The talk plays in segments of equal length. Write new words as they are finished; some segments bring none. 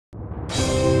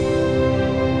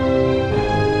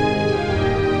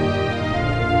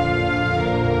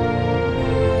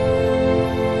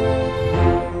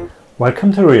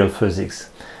Welcome to Real Physics.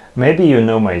 Maybe you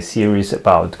know my series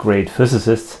about great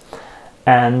physicists,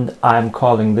 and I'm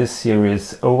calling this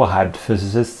series Overhyped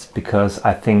Physicists because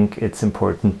I think it's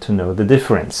important to know the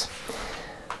difference.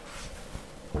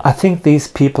 I think these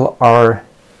people are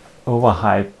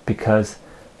overhyped because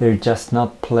they're just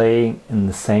not playing in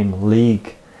the same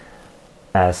league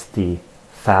as the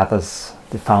fathers,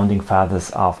 the founding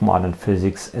fathers of modern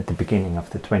physics at the beginning of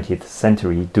the 20th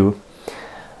century do.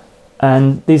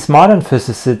 And these modern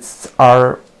physicists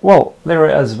are, well, they're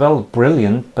as well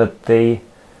brilliant, but they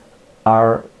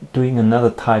are doing another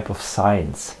type of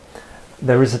science.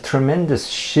 There is a tremendous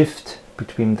shift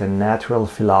between the natural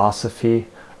philosophy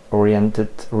oriented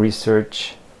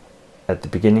research at the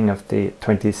beginning of the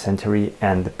 20th century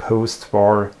and the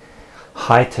post-war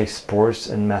high-tech sports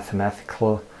and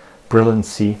mathematical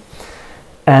brilliancy.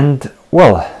 And,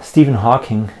 well, Stephen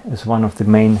Hawking is one of the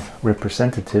main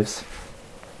representatives.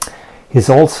 He's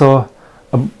also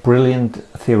a brilliant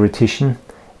theoretician,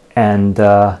 and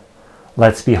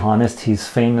let's be honest, he's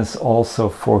famous also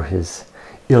for his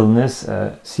illness,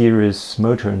 a serious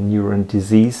motor neuron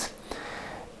disease,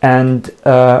 and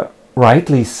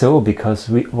rightly so, because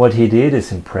what he did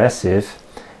is impressive.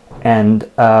 And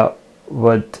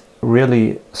what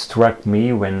really struck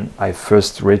me when I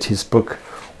first read his book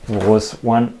was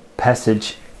one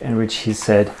passage in which he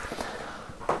said,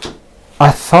 "I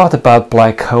thought about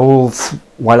black holes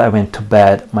while I went to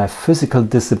bed. My physical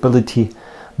disability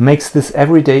makes this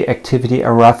everyday activity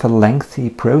a rather lengthy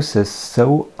process,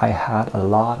 so I had a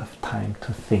lot of time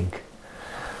to think."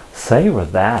 Savor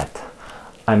that.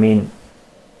 I mean,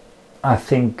 I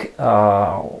think,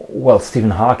 well,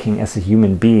 Stephen Hawking as a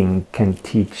human being can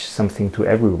teach something to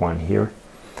everyone here.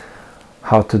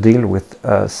 How to deal with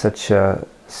such a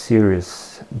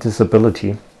serious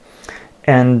disability.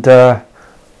 And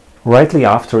rightly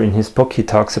after, in his book, he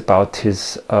talks about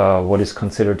his what is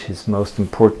considered his most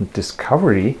important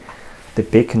discovery, the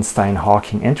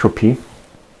Bekenstein-Hawking entropy.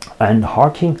 And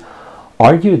Hawking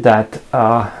argued that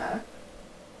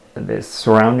the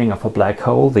surrounding of a black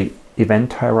hole, the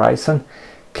event horizon,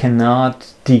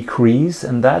 cannot decrease,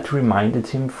 and that reminded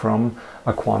him from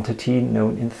a quantity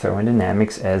known in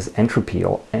thermodynamics as entropy.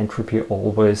 Entropy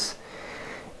always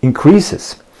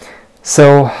increases.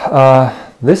 So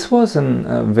this was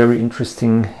a very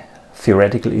interesting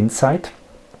theoretical insight,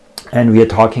 and we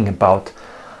are talking about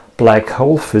black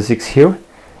hole physics here.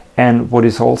 And what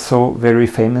is also very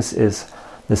famous is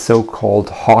the so-called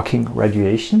Hawking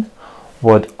radiation.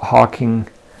 What Hawking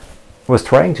was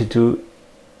trying to do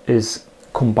is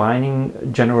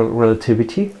combining general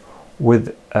relativity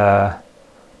with a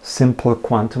simple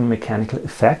quantum mechanical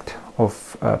effect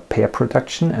of pair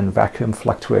production and vacuum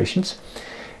fluctuations.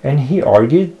 And he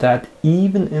argued that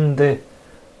even in the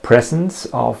presence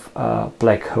of a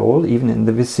black hole, even in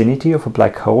the vicinity of a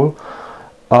black hole,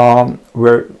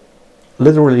 where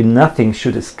literally nothing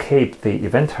should escape the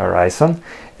event horizon,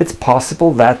 it's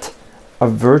possible that a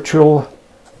virtual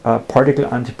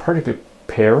particle-antiparticle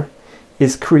pair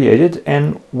is created,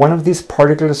 and one of these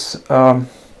particles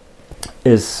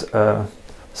is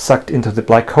sucked into the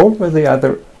black hole, where the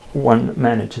other one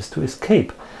manages to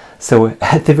escape. So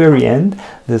at the very end,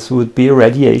 this would be a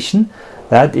radiation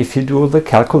that, if you do the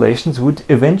calculations, would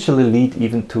eventually lead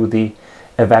even to the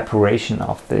evaporation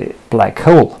of the black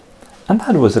hole. And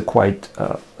that was a quite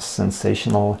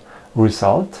sensational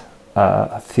result,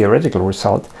 a theoretical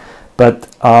result. But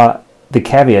the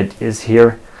caveat is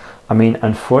here, I mean,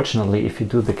 unfortunately, if you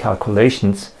do the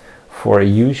calculations for a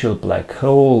usual black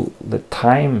hole, the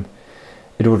time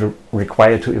it would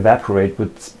require to evaporate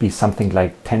would be something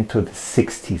like 10 to the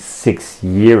 66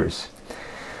 years.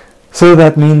 So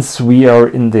that means we are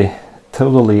in the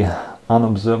totally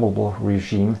unobservable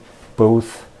regime,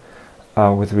 both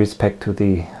with respect to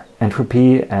the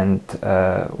entropy and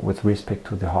with respect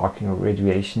to the Hawking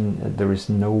radiation. There is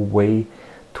no way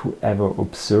to ever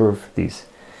observe these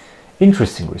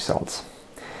interesting results.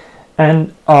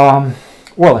 And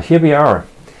well, here we are.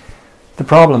 The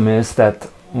problem is that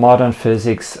modern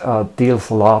physics deals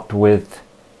a lot with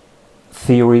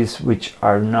theories which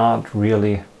are not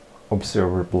really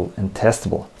observable and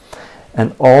testable.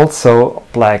 And also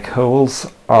black holes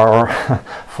are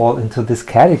fall into this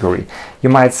category. You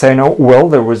might say, no, well,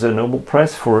 there was a Nobel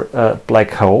Prize for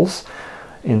black holes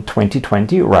in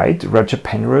 2020, right? Roger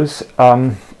Penrose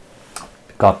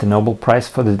got the Nobel Prize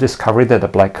for the discovery that a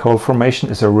black hole formation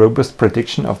is a robust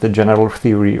prediction of the general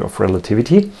theory of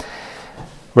relativity.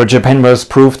 Roger Penrose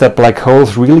proved that black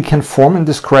holes really can form and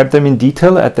describe them in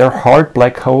detail. At their heart,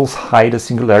 black holes hide a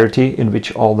singularity in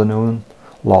which all the known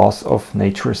laws of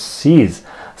nature cease.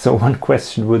 So one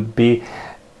question would be,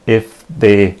 if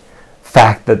the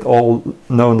fact that all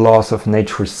known laws of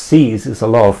nature cease is a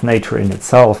law of nature in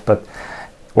itself, but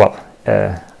well,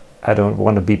 I don't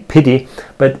want to be petty,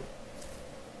 but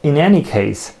in any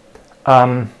case,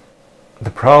 the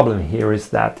problem here is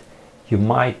that you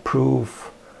might prove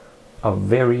a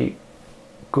very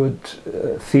good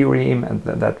theorem, and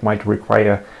that might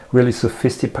require really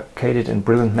sophisticated and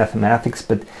brilliant mathematics,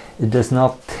 but it does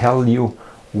not tell you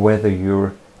whether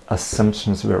your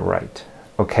assumptions were right.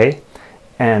 Okay?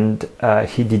 And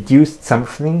he deduced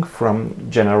something from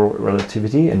general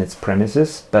relativity and its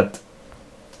premises, but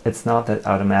it's not that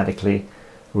automatically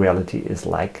reality is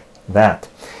like that.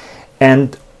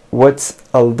 And what's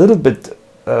a little bit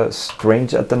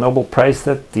strange at the Nobel Prize,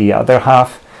 that the other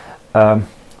half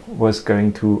was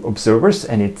going to observers,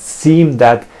 and it seemed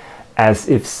that, as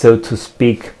if, so to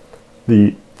speak,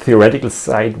 the theoretical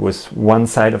side was one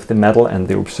side of the medal and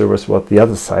the observers were the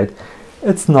other side.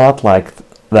 It's not like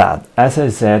that. As I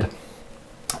said,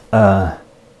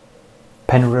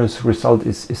 Penrose's result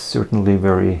is certainly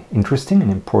very interesting and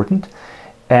important,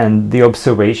 and the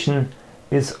observation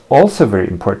is also very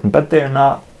important, but they're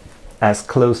not as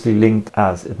closely linked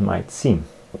as it might seem.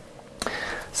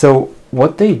 So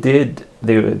what they did,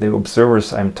 the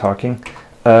observers I'm talking,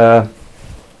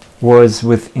 was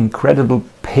with incredible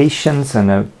patience and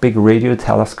a big radio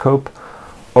telescope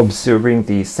observing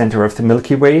the center of the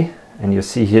Milky Way. And you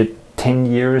see here 10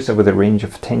 years, over the range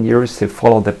of 10 years, they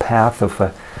follow the path of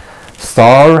a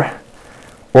star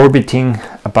orbiting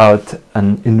about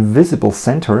an invisible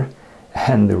center.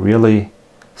 And the really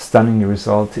stunning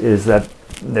result is that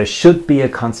there should be a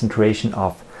concentration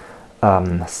of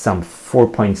some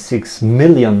 4.6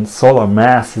 million solar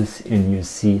masses, and you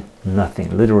see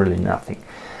nothing, literally nothing.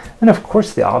 And of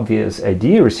course the obvious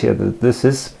idea is here that this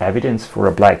is evidence for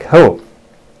a black hole.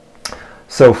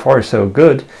 So far so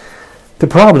good. The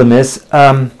problem is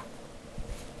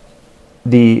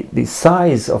the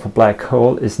size of a black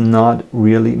hole is not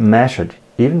really measured,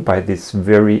 even by these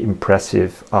very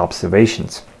impressive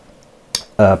observations.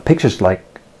 Pictures like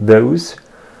those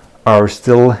are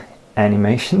still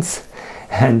animations,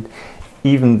 and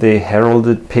even the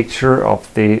heralded picture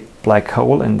of the black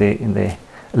hole in the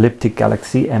elliptic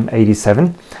galaxy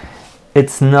M87,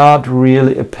 it's not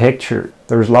really a picture.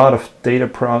 There's a lot of data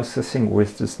processing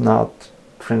which is not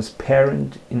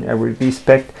transparent in every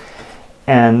respect,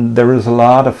 and there is a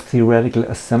lot of theoretical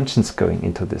assumptions going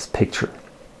into this picture.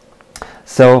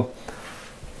 So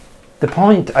the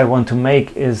point I want to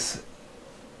make is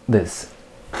this.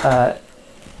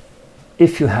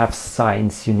 If you have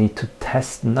science, you need to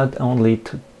test, not only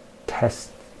to test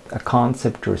a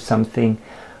concept or something,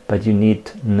 but you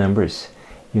need numbers,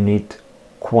 you need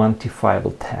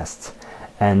quantifiable tests.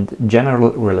 And general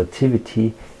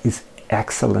relativity is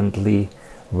excellently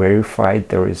verified.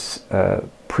 There is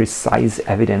precise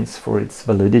evidence for its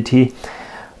validity.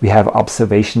 We have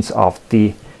observations of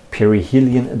the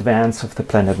perihelion advance of the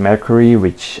planet Mercury,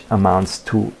 which amounts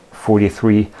to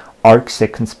 43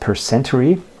 arcseconds per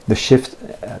century, the shift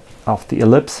of the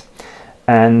ellipse.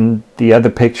 And the other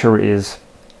picture is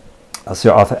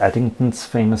Sir Arthur Eddington's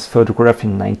famous photograph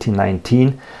in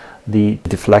 1919, the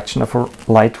deflection of a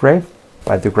light ray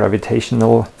by the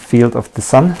gravitational field of the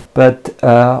sun. But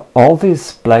all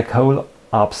these black hole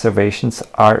observations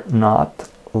are not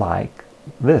like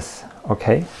this,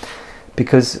 okay?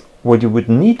 Because what you would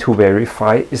need to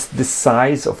verify is the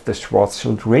size of the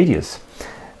Schwarzschild radius.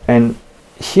 And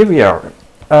here we are.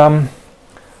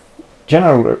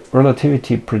 General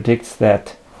relativity predicts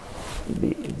that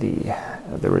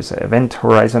there is an event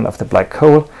horizon of the black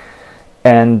hole,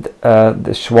 and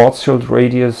the Schwarzschild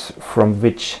radius, from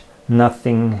which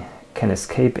nothing can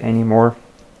escape anymore,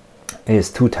 is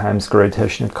 2 times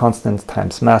gravitational constant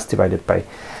times mass divided by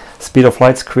speed of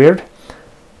light squared.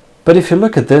 But if you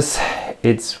look at this,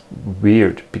 it's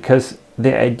weird, because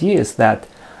the idea is that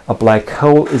a black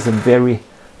hole is a very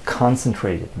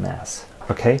concentrated mass,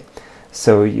 okay?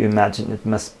 So you imagine it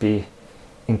must be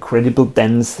incredibly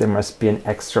dense, there must be an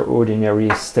extraordinary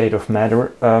state of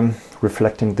matter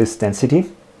reflecting this density.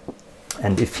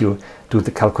 And if you do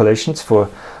the calculations for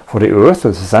the Earth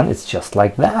or the Sun, it's just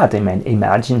like that. I mean,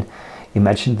 imagine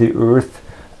the Earth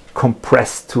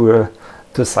compressed to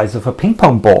the size of a ping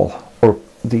pong ball, or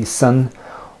the Sun,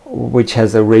 which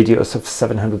has a radius of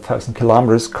 700,000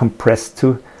 kilometers, compressed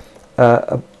to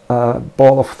a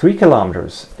ball of 3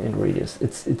 kilometers in radius.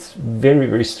 It's very,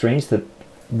 very strange. That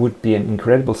would be an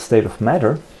incredible state of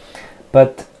matter.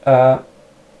 But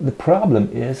the problem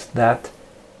is that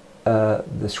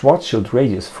the Schwarzschild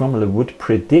radius formula would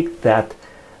predict that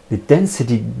the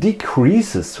density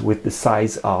decreases with the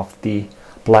size of the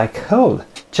black hole.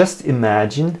 Just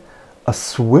imagine a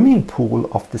swimming pool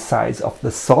of the size of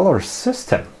the solar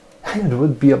system, and it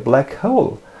would be a black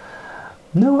hole.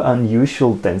 No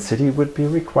unusual density would be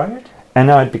required. And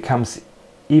now it becomes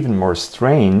even more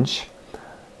strange.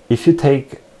 If you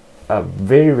take a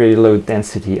very, very low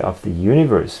density of the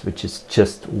universe, which is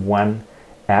just 1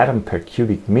 atom per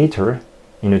cubic meter,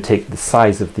 and you take the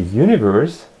size of the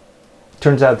universe,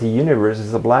 turns out the universe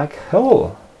is a black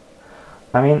hole.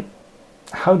 I mean,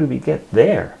 how do we get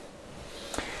there?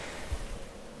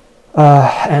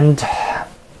 And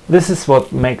this is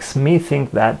what makes me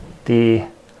think that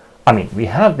we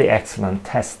have the excellent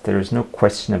test, there is no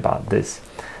question about this,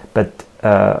 but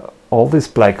all this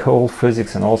black hole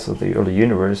physics and also the early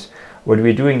universe, what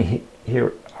we're doing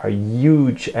here are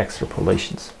huge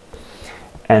extrapolations.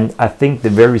 And I think the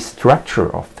very structure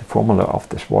of the formula of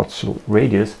the Schwarzschild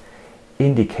radius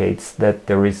indicates that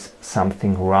there is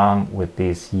something wrong with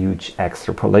these huge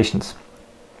extrapolations.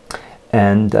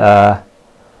 And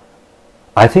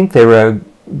I think there are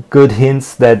good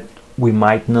hints that we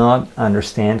might not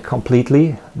understand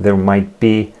completely. There might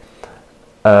be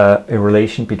a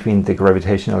relation between the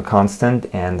gravitational constant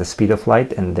and the speed of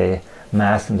light and the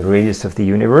mass and the radius of the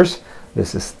universe.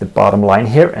 This is the bottom line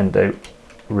here, and I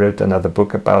wrote another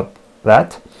book about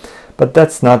that. But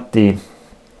that's not the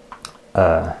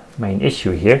main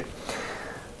issue here.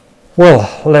 Well,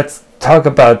 let's talk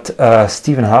about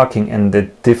Stephen Hawking and the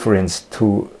difference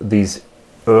to these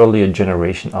earlier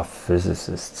generation of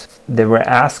physicists. They were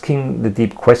asking the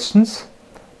deep questions,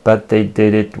 but they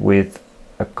did it with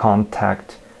a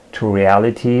contact to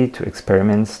reality, to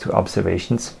experiments, to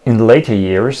observations. In later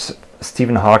years,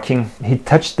 Stephen Hawking, he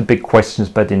touched the big questions,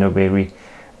 but in a very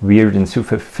weird and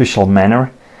superficial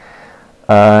manner.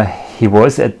 He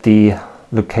was at the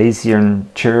Lucasian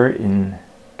chair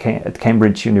at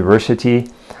Cambridge University,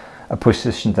 a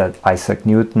position that Isaac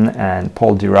Newton and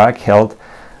Paul Dirac held,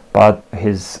 but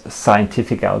his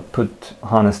scientific output,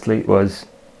 honestly, was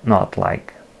not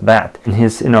like that. In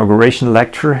his inauguration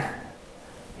lecture,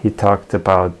 he talked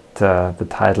about the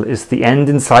title "Is the End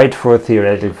in Sight for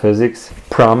Theoretical Physics?"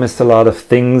 Promised a lot of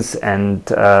things and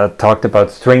talked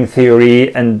about string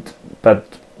theory, but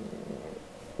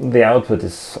the output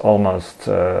is almost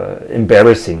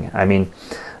embarrassing. I mean,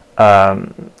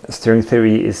 string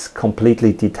theory is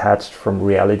completely detached from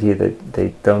reality.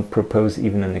 They don't propose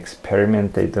even an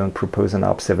experiment, they don't propose an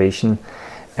observation,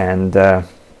 and there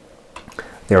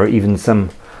are even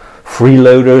some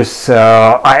freeloaders.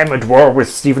 I am at war with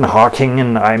Stephen Hawking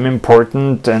and I'm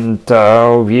important and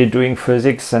we're doing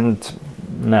physics, and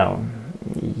no,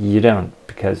 you don't,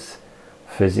 because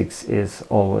physics is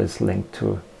always linked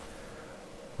to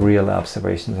real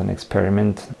observations and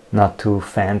experiment, not to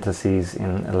fantasies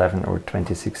in 11 or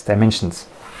 26 dimensions.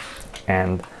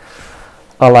 And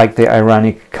I like the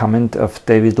ironic comment of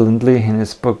David Lindley in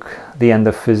his book The End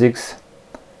of Physics.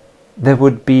 There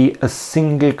would be a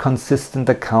single consistent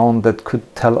account that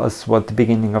could tell us what the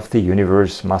beginning of the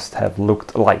universe must have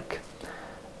looked like,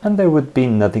 and there would be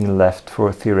nothing left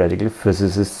for theoretical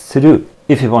physicists to do.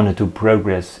 If we want to do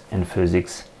progress in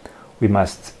physics, we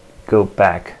must go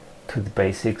back to the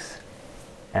basics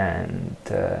and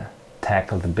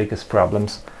tackle the biggest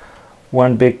problems.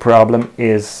 One big problem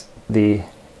is the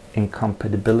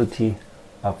incompatibility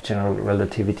of general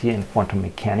relativity and quantum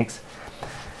mechanics.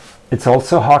 It's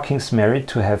also Hawking's merit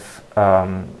to have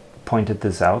pointed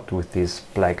this out with this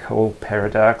black hole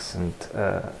paradox and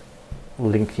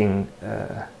linking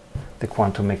the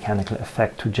quantum mechanical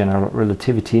effect to general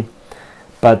relativity,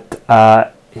 but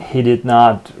he did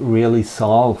not really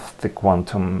solve the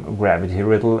quantum gravity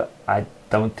riddle. I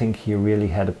don't think he really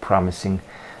had a promising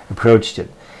approach to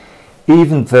it,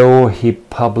 even though he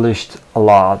published a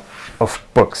lot of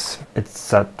books.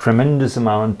 It's a tremendous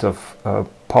amount of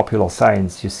popular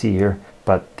science you see here,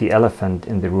 but the elephant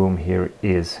in the room here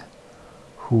is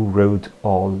who wrote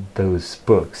all those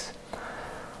books.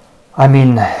 I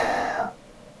mean,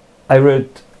 I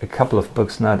wrote a couple of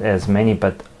books, not as many,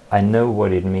 but I know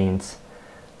what it means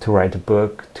to write a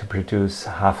book, to produce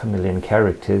 500,000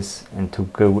 characters and to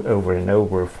go over and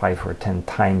over 5 or 10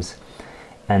 times.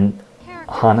 And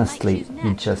honestly,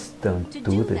 you just don't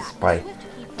do this by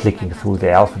clicking through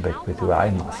the alphabet with your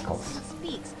eye muscles.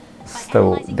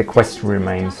 So the question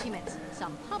remains,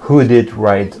 who did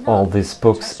write all these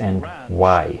books and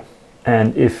why?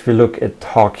 And if we look at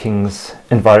Hawking's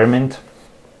environment,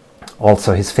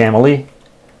 also his family,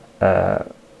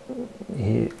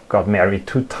 he got married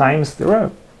 2 times. There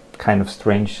are kind of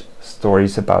strange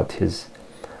stories about his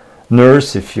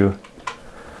nurse. If you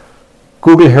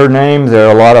Google her name, there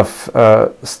are a lot of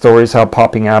stories are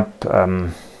popping up.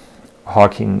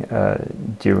 Hawking,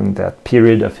 during that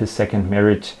period of his second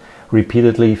marriage,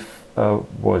 repeatedly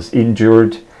was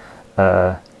injured,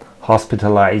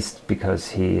 hospitalized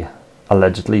because he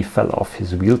allegedly fell off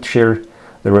his wheelchair.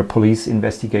 There were police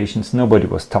investigations. Nobody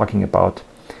was talking about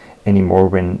anymore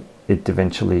when it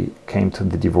eventually came to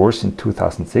the divorce in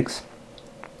 2006.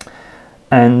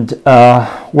 And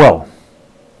well,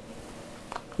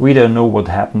 we don't know what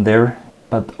happened there,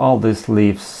 but all this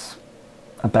leaves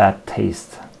a bad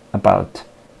taste about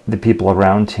the people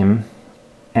around him.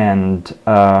 And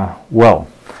well,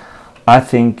 I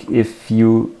think if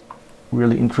you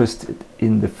really interested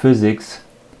in the physics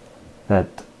that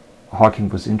Hawking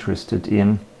was interested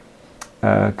in,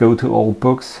 go to old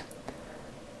books,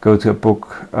 go to a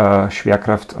book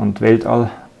Schwerkraft und Weltall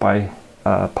by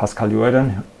Pascal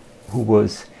Jordan, who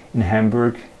was in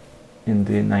Hamburg in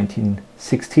the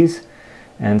 1960s,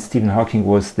 and Stephen Hawking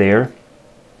was there.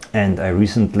 And I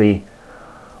recently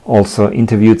also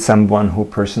interviewed someone who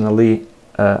personally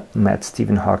met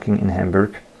Stephen Hawking in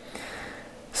Hamburg.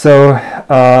 So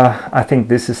I think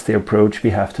this is the approach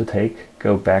we have to take.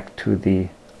 Go back to the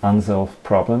unsolved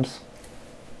problems,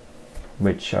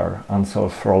 which are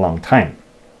unsolved for a long time.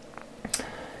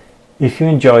 If you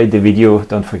enjoyed the video,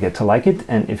 don't forget to like it,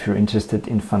 and if you're interested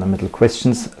in fundamental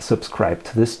questions, subscribe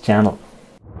to this channel.